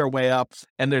prices are way up.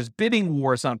 And there's bidding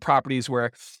wars on properties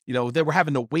where, they were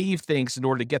having to waive things in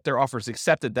order to get their offers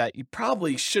accepted that you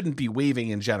probably shouldn't be waiving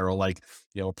in general, like,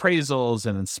 appraisals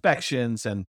and inspections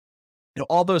and,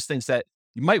 all those things that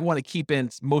you might want to keep in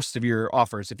most of your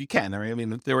offers if you can. I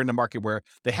mean, they were in a market where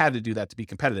they had to do that to be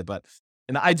competitive, but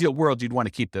in the ideal world, you'd want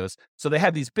to keep those. So they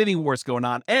had these bidding wars going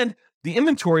on, and the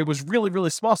inventory was really,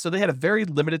 really small. So they had a very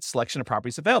limited selection of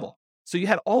properties available. So you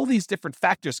had all these different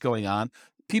factors going on.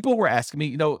 People were asking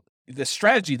me, the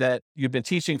strategy that you've been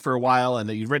teaching for a while and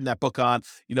that you've written that book on,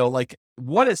 like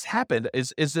what has happened?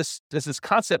 Is this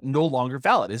concept no longer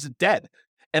valid? Is it dead?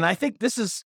 And I think this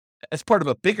is, as part of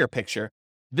a bigger picture,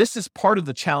 this is part of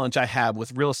the challenge I have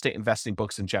with real estate investing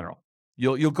books in general.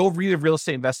 You'll go read a real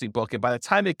estate investing book, and by the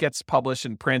time it gets published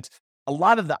in print, a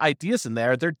lot of the ideas in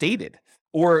there, they're dated.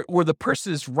 Or the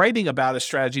person is writing about a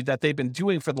strategy that they've been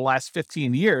doing for the last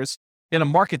 15 years in a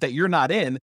market that you're not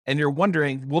in, and you're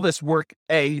wondering, will this work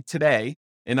today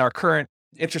in our current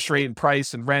interest rate and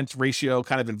price and rent ratio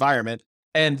kind of environment?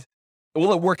 And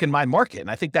will it work in my market?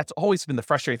 And I think that's always been the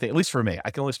frustrating thing, at least for me.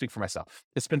 I can only speak for myself.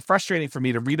 It's been frustrating for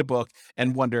me to read a book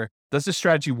and wonder, does this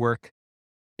strategy work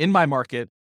in my market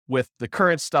with the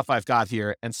current stuff I've got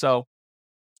here? And so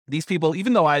these people,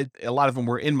 even though a lot of them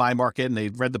were in my market and they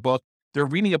read the book, they're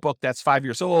reading a book that's 5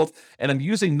 years old, and I'm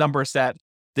using numbers that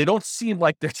they don't seem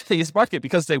like they're today's market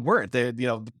because they weren't.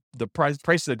 The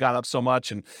prices had gone up so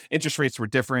much, and interest rates were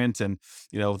different, and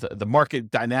the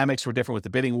market dynamics were different with the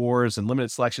bidding wars and limited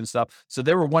selection stuff. So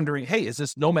they were wondering, hey, is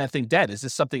this nomad thing dead? Is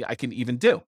this something I can even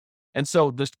do? And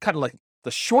so there's kind of like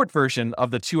the short version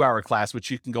of the 2-hour class, which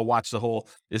you can go watch the whole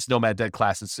Is Nomad Dead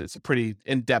class. It's a pretty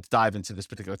in-depth dive into this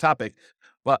particular topic.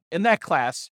 But in that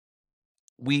class,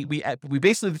 we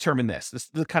basically determine this. This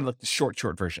is kind of like the short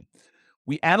version.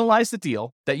 We analyze the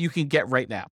deal that you can get right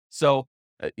now. So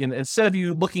instead of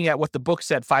you looking at what the book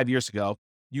said 5 years ago,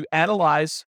 you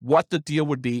analyze what the deal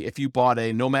would be if you bought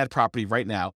a nomad property right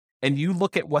now, and you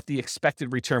look at what the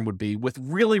expected return would be with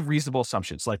really reasonable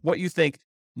assumptions, like what you think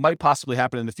might possibly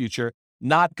happen in the future,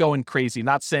 not going crazy,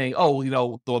 not saying, oh,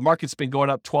 the market's been going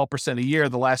up 12% a year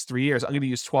the last 3 years. I'm going to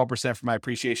use 12% for my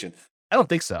appreciation. I don't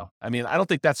think so. I mean, I don't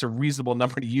think that's a reasonable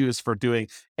number to use for doing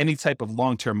any type of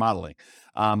long-term modeling.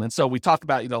 And so we talked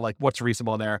about, like what's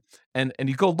reasonable in there, and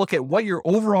you go look at what your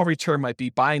overall return might be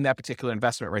buying that particular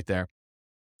investment right there.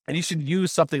 And you should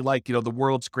use something like, the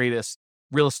world's greatest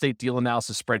real estate deal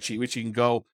analysis spreadsheet, which you can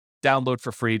go download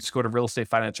for free. Just go to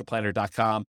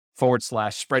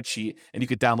realestatefinancialplanner.com/spreadsheet, and you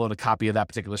could download a copy of that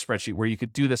particular spreadsheet where you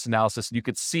could do this analysis, and you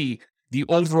could see the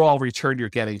overall return you're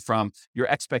getting from your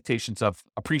expectations of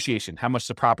appreciation, how much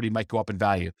the property might go up in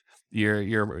value,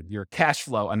 your cash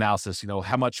flow analysis,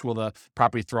 how much will the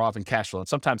property throw off in cash flow? And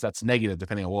sometimes that's negative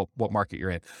depending on what market you're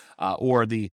in, or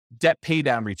the debt pay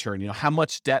down return. How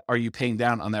much debt are you paying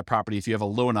down on that property if you have a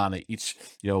loan on it each,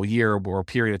 year or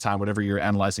period of time, whatever you're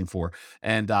analyzing for.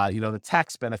 And, the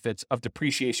tax benefits of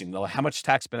depreciation, how much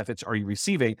tax benefits are you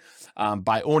receiving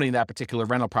by owning that particular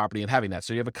rental property and having that?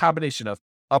 So you have a combination of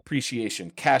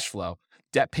appreciation, cash flow,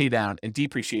 debt pay down, and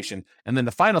depreciation. And then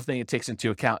the final thing it takes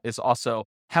into account is also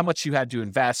how much you had to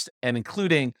invest, and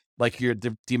including like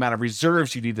the amount of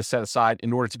reserves you need to set aside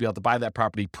in order to be able to buy that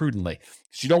property prudently.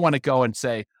 Because you don't want to go and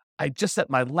say, I just set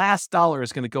my last dollar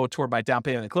is going to go toward my down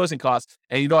payment and closing costs,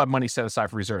 and you don't have money set aside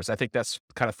for reserves. I think that's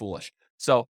kind of foolish.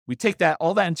 So we take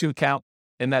all that into account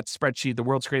in that spreadsheet, the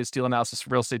world's greatest deal analysis,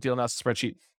 real estate deal analysis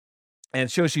spreadsheet. And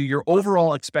it shows you your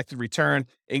overall expected return,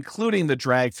 including the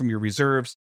drag from your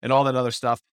reserves and all that other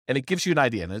stuff. And it gives you an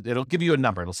idea. And it'll give you a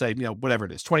number. It'll say, whatever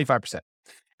it is, 25%.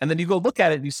 And then you go look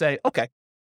at it and you say, okay,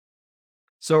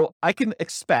 so I can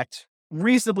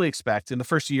reasonably expect in the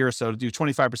first year or so to do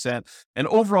 25%. And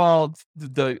overall,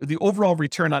 the overall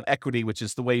return on equity, which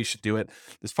is the way you should do it,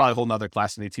 there's probably a whole nother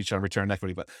class and they teach on return on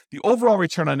equity, but the overall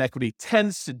return on equity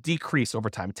tends to decrease over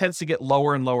time. It tends to get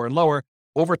lower and lower and lower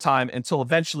over time until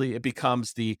eventually it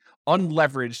becomes the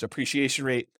unleveraged appreciation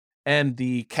rate and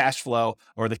the cash flow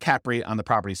or the cap rate on the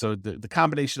property. So the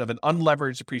combination of an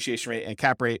unleveraged appreciation rate and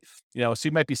cap rate, so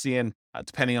you might be seeing,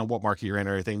 depending on what market you're in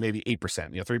or anything, maybe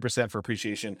 8%, 3% for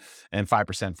appreciation and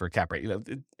 5% for cap rate.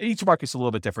 Each market's a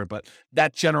little bit different, but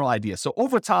that general idea. So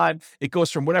over time, it goes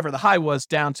from whatever the high was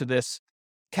down to this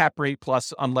cap rate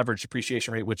plus unleveraged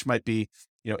appreciation rate, which might be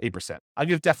 8%. I'll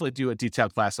definitely do a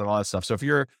detailed class on all that stuff. So if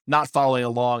you're not following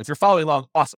along, if you're following along,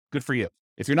 awesome, good for you.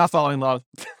 If you're not following along,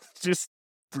 just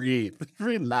breathe,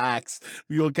 relax.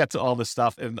 We will get to all this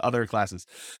stuff in other classes.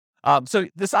 So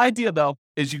this idea though,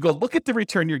 is you go look at the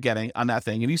return you're getting on that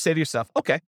thing and you say to yourself,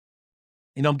 okay,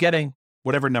 I'm getting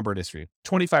whatever number it is for you,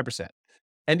 25%.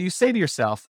 And you say to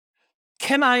yourself,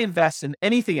 can I invest in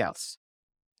anything else?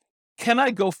 Can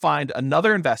I go find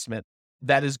another investment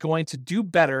that is going to do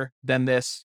better than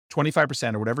this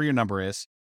 25% or whatever your number is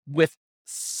with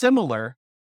similar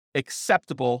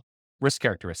acceptable risk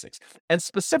characteristics? And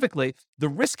specifically, the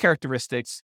risk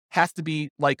characteristics have to be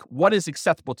like what is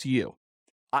acceptable to you.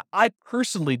 I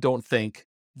personally don't think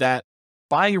that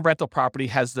buying a rental property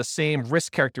has the same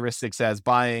risk characteristics as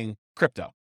buying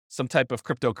crypto, some type of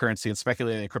cryptocurrency and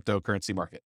speculating in a cryptocurrency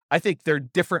market. I think they're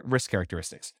different risk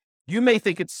characteristics. You may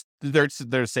think they're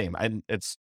the same, and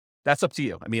that's up to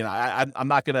you. I mean, I'm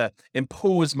not going to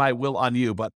impose my will on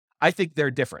you, but I think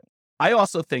they're different. I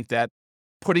also think that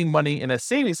putting money in a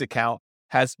savings account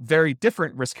has very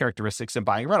different risk characteristics than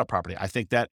buying a rental property. I think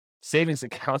that savings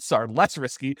accounts are less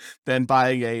risky than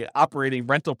buying a operating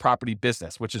rental property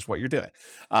business, which is what you're doing.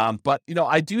 But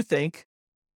I do think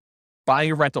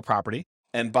buying a rental property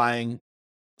and buying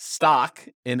stock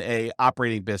in a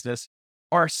operating business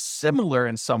are similar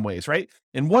in some ways, right?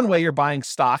 In one way, you're buying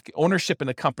stock, ownership in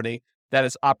a company that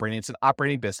is operating. It's an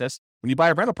operating business. When you buy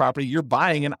a rental property, you're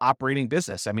buying an operating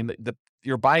business. I mean,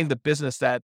 you're buying the business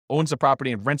that owns the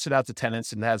property and rents it out to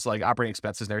tenants and has like operating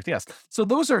expenses and everything else. So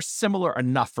those are similar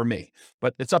enough for me,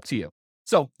 but it's up to you.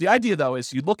 So the idea though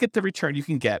is you look at the return you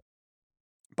can get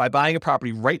by buying a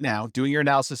property right now, doing your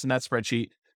analysis in that spreadsheet,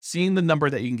 seeing the number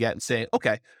that you can get and saying,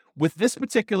 okay, with this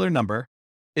particular number,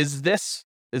 is this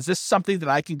something that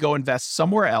I can go invest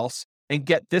somewhere else and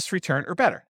get this return or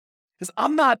better? Because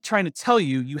I'm not trying to tell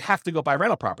you have to go buy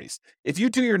rental properties. If you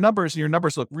do your numbers and your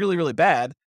numbers look really, really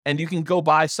bad, and you can go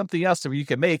buy something else where you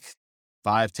can make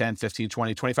 5, 10, 15,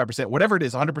 20, 25%, whatever it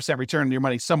is, 100% return on your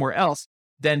money somewhere else,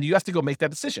 then you have to go make that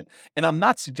decision. And I'm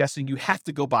not suggesting you have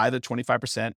to go buy the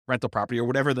 25% rental property or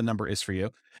whatever the number is for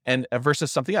you and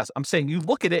versus something else. I'm saying you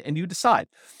look at it and you decide.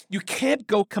 You can't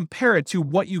go compare it to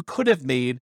what you could have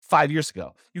made 5 years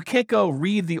ago. You can't go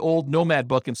read the old Nomad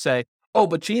book and say, oh,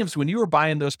 but James, when you were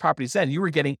buying those properties then, you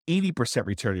were getting 80%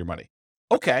 return on your money.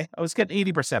 Okay, I was getting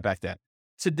 80% back then.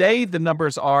 Today, the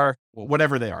numbers are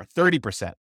whatever they are,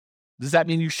 30%. Does that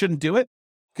mean you shouldn't do it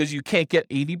because you can't get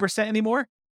 80% anymore?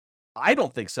 I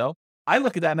don't think so. I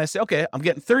look at that and I say, okay, I'm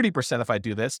getting 30% if I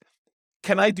do this.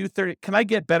 Can I do 30? Can I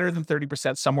get better than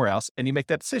 30% somewhere else? And you make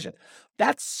that decision.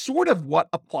 That's sort of what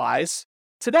applies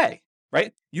today,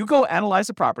 right? You go analyze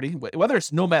a property, whether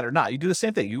it's Nomad or not, you do the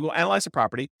same thing. You go analyze a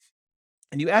property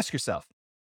and you ask yourself,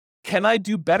 can I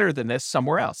do better than this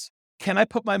somewhere else? Can I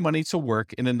put my money to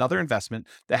work in another investment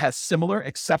that has similar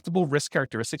acceptable risk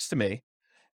characteristics to me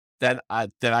that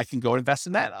I can go invest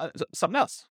in that, something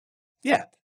else? Yeah.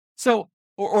 So,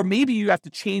 or maybe you have to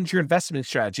change your investment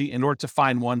strategy in order to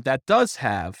find one that does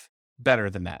have better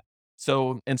than that.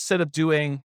 So instead of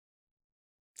doing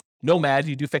Nomad,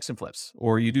 you do fix and flips,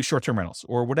 or you do short-term rentals,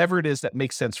 or whatever it is that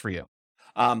makes sense for you.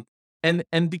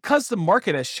 And because the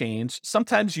market has changed,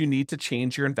 sometimes you need to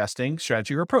change your investing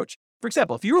strategy or approach. For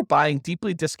example, if you were buying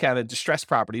deeply discounted distressed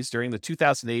properties during the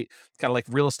 2008 kind of like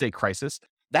real estate crisis,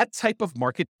 that type of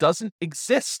market doesn't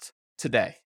exist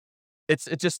today.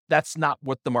 That's not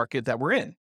what the market that we're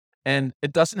in. And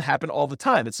it doesn't happen all the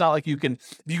time. It's not like if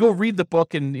you go read the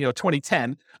book in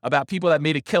 2010 about people that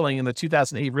made a killing in the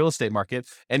 2008 real estate market,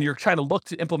 and you're trying to look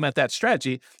to implement that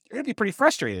strategy, you're going to be pretty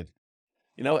frustrated.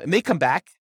 It may come back,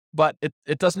 but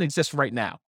it doesn't exist right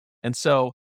now. And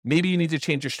so maybe you need to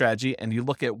change your strategy and you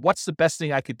look at what's the best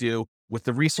thing I could do with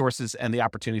the resources and the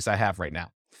opportunities I have right now.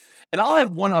 And I'll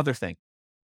add one other thing.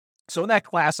 So in that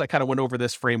class, I kind of went over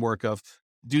this framework of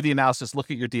do the analysis, look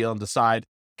at your deal and decide,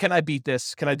 can I beat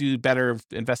this? Can I do better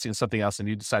investing in something else? And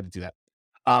you decide to do that.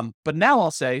 But now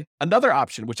I'll say another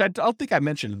option, which I don't think I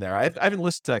mentioned in there. I haven't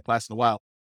listened to that class in a while,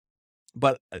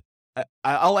 but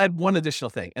I'll add one additional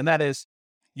thing, and that is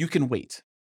you can wait.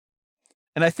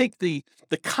 And I think the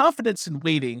confidence in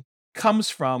waiting comes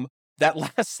from that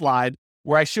last slide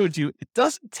where I showed you it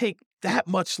doesn't take that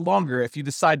much longer if you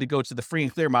decide to go to the free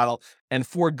and clear model and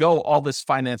forego all this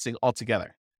financing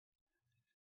altogether.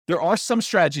 There are some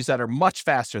strategies that are much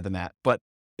faster than that, but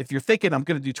if you're thinking I'm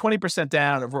going to do 20%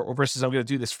 down versus I'm going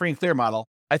to do this free and clear model,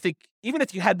 I think even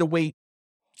if you had to wait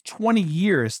 20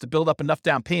 years to build up enough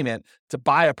down payment to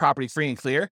buy a property free and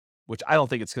clear, which I don't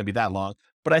think it's going to be that long,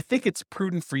 but I think it's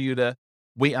prudent for you to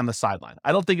wait on the sideline.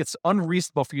 I don't think it's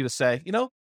unreasonable for you to say,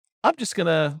 I'm just going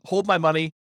to hold my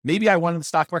money. Maybe I want it in the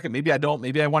stock market. Maybe I don't.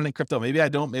 Maybe I want it in crypto. Maybe I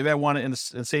don't. Maybe I want it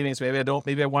in savings. Maybe I don't.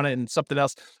 Maybe I want it in something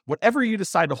else. Whatever you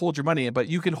decide to hold your money in, but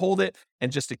you can hold it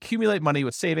and just accumulate money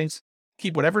with savings,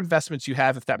 keep whatever investments you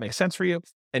have, if that makes sense for you,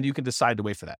 and you can decide to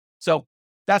wait for that. So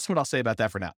that's what I'll say about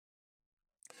that for now.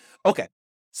 Okay.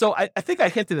 So I think I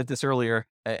hinted at this earlier,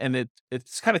 and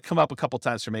it's kind of come up a couple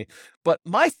times for me, but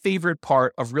my favorite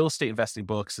part of real estate investing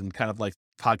books and kind of like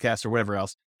podcasts or whatever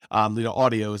else,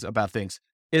 audios about things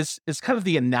is kind of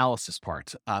the analysis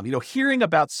part. Hearing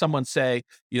about someone say,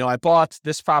 I bought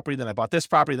this property, then I bought this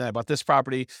property, then I bought this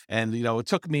property. And, it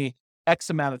took me X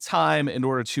amount of time in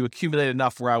order to accumulate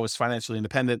enough where I was financially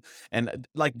independent. And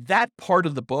like that part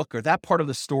of the book or that part of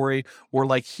the story, or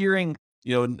like hearing,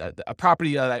 a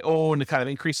property that I own to kind of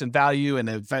increase in value and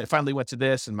it finally went to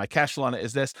this and my cash flow on it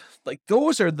is this, like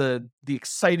those are the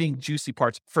exciting, juicy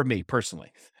parts for me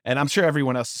personally. And I'm sure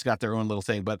everyone else has got their own little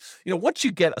thing, but once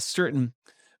you get a certain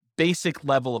basic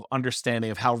level of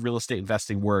understanding of how real estate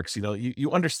investing works,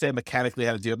 you understand mechanically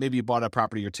how to do it. Maybe you bought a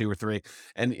property or two or three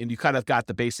and you kind of got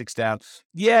the basics down.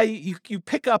 Yeah, you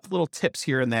pick up little tips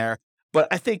here and there, but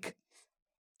I think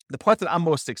the part that I'm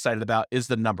most excited about is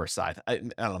the number side. I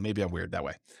don't know, maybe I'm weird that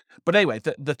way. But anyway,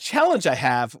 the challenge I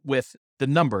have with the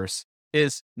numbers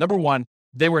is, number one,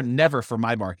 they were never for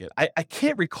my market. I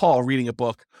can't recall reading a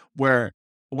book where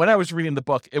when I was reading the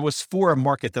book, it was for a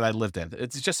market that I lived in.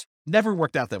 It's just never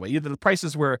worked out that way. Either the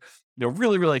prices were,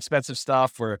 really, really expensive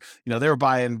stuff, or, they were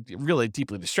buying really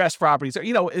deeply distressed properties, or,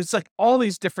 it's like all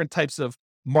these different types of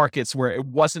markets where it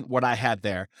wasn't what I had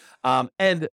there.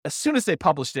 And as soon as they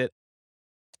published it,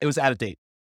 it was out of date.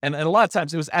 And a lot of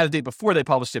times it was out of date before they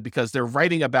published it because they're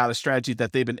writing about a strategy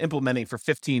that they've been implementing for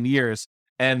 15 years.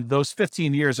 And those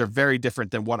 15 years are very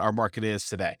different than what our market is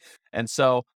today. And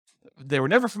so they were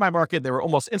never for my market. They were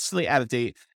almost instantly out of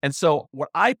date. And so what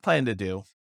I plan to do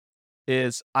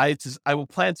is I will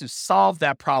plan to solve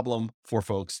that problem for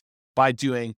folks by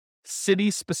doing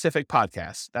city-specific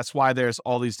podcasts. That's why there's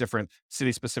all these different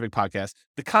city-specific podcasts.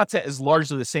 The content is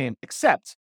largely the same,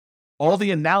 except all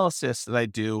the analysis that I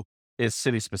do is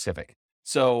city-specific.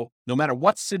 So no matter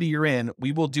what city you're in,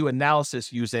 we will do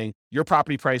analysis using your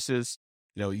property prices,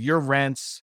 your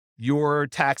rents, your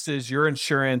taxes, your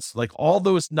insurance, like all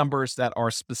those numbers that are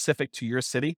specific to your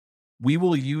city. We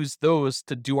will use those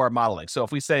to do our modeling. So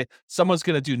if we say someone's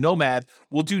going to do Nomad,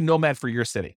 we'll do Nomad for your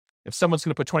city. If someone's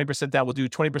going to put 20% down, we'll do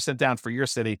 20% down for your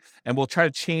city, and we'll try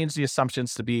to change the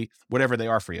assumptions to be whatever they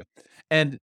are for you.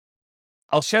 And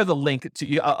I'll share the link to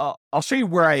you. I'll show you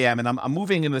where I am, and I'm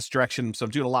moving in this direction. So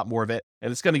I'm doing a lot more of it, and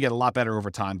it's going to get a lot better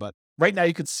over time. But right now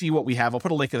you can see what we have. I'll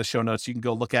put a link in the show notes. You can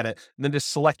go look at it and then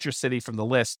just select your city from the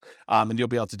list. And you'll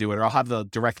be able to do it, or I'll have the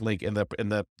direct link in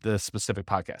the specific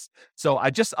podcast. So I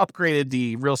just upgraded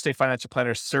the Real Estate Financial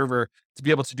Planner server to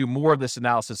be able to do more of this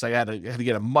analysis. I had to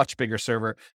get a much bigger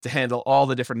server to handle all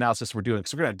the different analysis we're doing.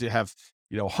 So we're going to have,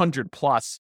 100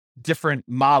 plus different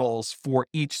models for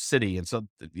each city. And so,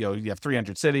 you have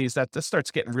 300 cities that starts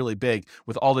getting really big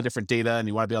with all the different data, and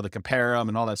you want to be able to compare them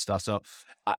and all that stuff. So,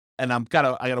 I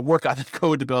got to work on the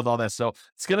code to build all that. So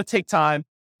it's going to take time.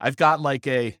 I've got like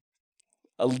a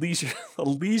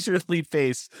leisurely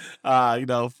pace,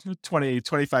 20,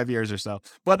 25 years or so,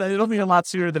 but it'll be a lot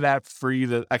sooner than that for you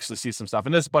to actually see some stuff.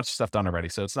 And there's a bunch of stuff done already.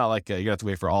 So it's not like you have to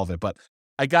wait for all of it, but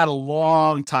I got a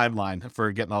long timeline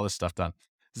for getting all this stuff done.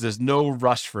 There's no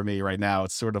rush for me right now.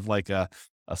 It's sort of like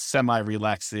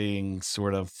semi-relaxing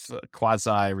sort of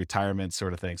quasi-retirement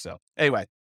sort of thing. So anyway,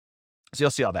 so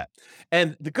you'll see all that.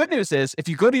 And the good news is if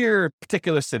you go to your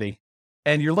particular city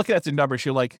and you're looking at the numbers,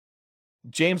 you're like,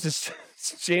 James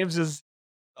is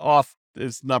off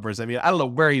his numbers. I mean, I don't know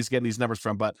where he's getting these numbers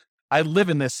from, but I live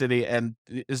in this city and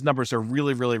his numbers are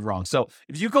really, really wrong. So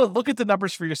if you go look at the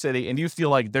numbers for your city and you feel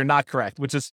like they're not correct,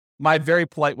 which is my very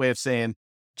polite way of saying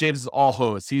James is all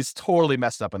hose. He's totally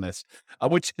messed up on this,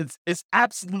 which is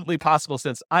absolutely possible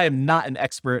since I am not an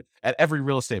expert at every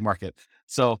real estate market.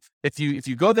 So if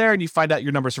you go there and you find out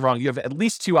your numbers are wrong, you have at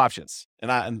least two options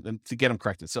and to get them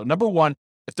corrected. So number one,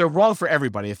 if they're wrong for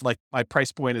everybody, if like my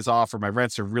price point is off or my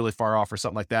rents are really far off or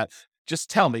something like that, just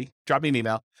tell me, drop me an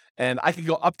email, and I can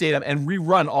go update them and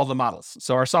rerun all the models.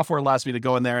 So our software allows me to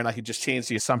go in there and I can just change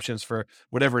the assumptions for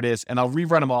whatever it is, and I'll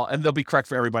rerun them all and they'll be correct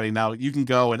for everybody. Now you can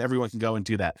go and everyone can go and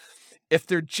do that. If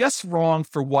they're just wrong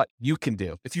for what you can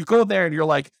do, if you go there and you're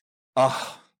like,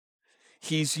 oh,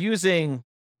 he's using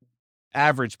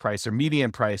average price or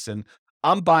median price and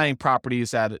I'm buying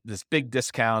properties at this big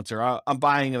discount, or I'm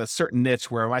buying in a certain niche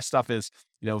where my stuff is,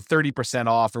 30%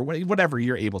 off or whatever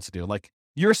you're able to do. Like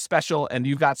you're special and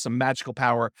you've got some magical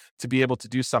power to be able to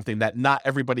do something that not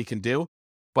everybody can do.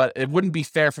 But it wouldn't be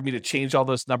fair for me to change all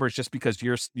those numbers just because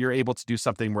you're able to do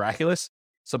something miraculous,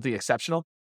 something exceptional.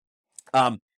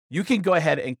 You can go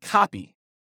ahead and copy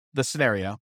the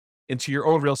scenario into your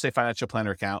own real estate financial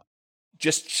planner account.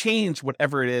 Just change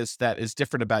whatever it is that is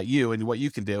different about you and what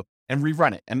you can do and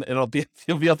rerun it. And you'll be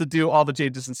able to do all the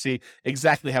changes and see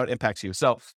exactly how it impacts you.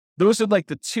 So those are like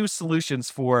the two solutions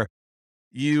for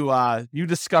you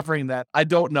discovering that I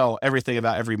don't know everything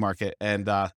about every market, and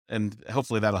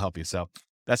hopefully that'll help you. So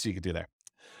that's what you can do there.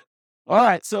 All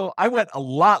right. So I went a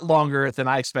lot longer than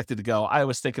I expected to go. I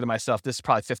was thinking to myself, this is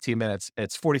probably 15 minutes.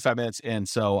 It's 45 minutes in.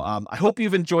 So I hope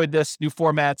you've enjoyed this new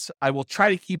formats. I will try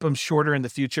to keep them shorter in the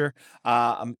future.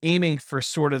 I'm aiming for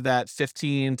sort of that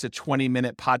 15 to 20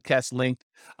 minute podcast length.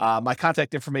 My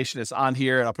contact information is on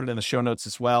here and I'll put it in the show notes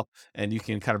as well. And you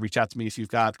can kind of reach out to me if you've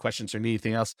got questions or need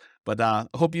anything else. But I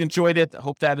hope you enjoyed it. I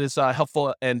hope that is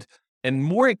helpful and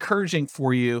more encouraging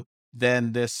for you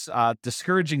than this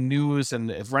discouraging news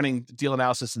and running deal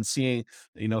analysis and seeing,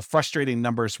 frustrating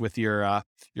numbers with your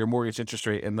mortgage interest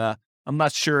rate. And I'm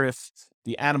not sure if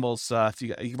the animals, if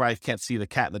you probably can't see the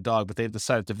cat and the dog, but they've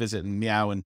decided to visit and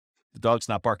meow, and the dog's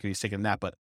not barking, he's taking a nap,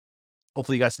 but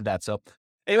hopefully you guys did that. So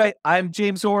anyway, I'm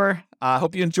James Orr.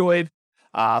 Hope you enjoyed.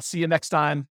 See you next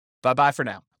time. Bye-bye for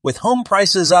now. With home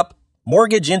prices up,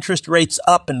 mortgage interest rates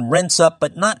up, and rents up,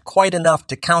 but not quite enough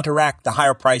to counteract the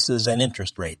higher prices and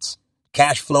interest rates,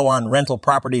 cash flow on rental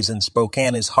properties in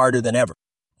Spokane is harder than ever.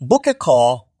 Book a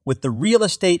call with the Real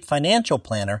Estate Financial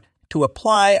Planner to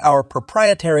apply our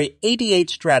proprietary 88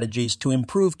 strategies to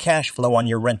improve cash flow on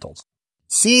your rentals.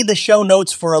 See the show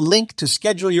notes for a link to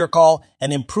schedule your call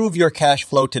and improve your cash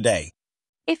flow today.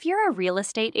 If you're a real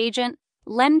estate agent,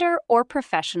 lender, or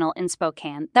professional in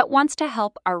Spokane that wants to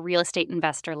help our real estate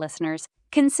investor listeners,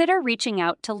 consider reaching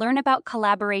out to learn about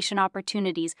collaboration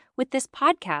opportunities with this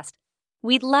podcast.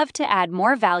 We'd love to add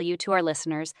more value to our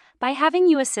listeners by having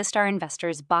you assist our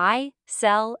investors buy,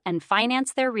 sell, and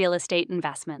finance their real estate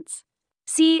investments.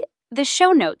 See the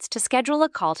show notes to schedule a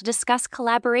call to discuss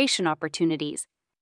collaboration opportunities.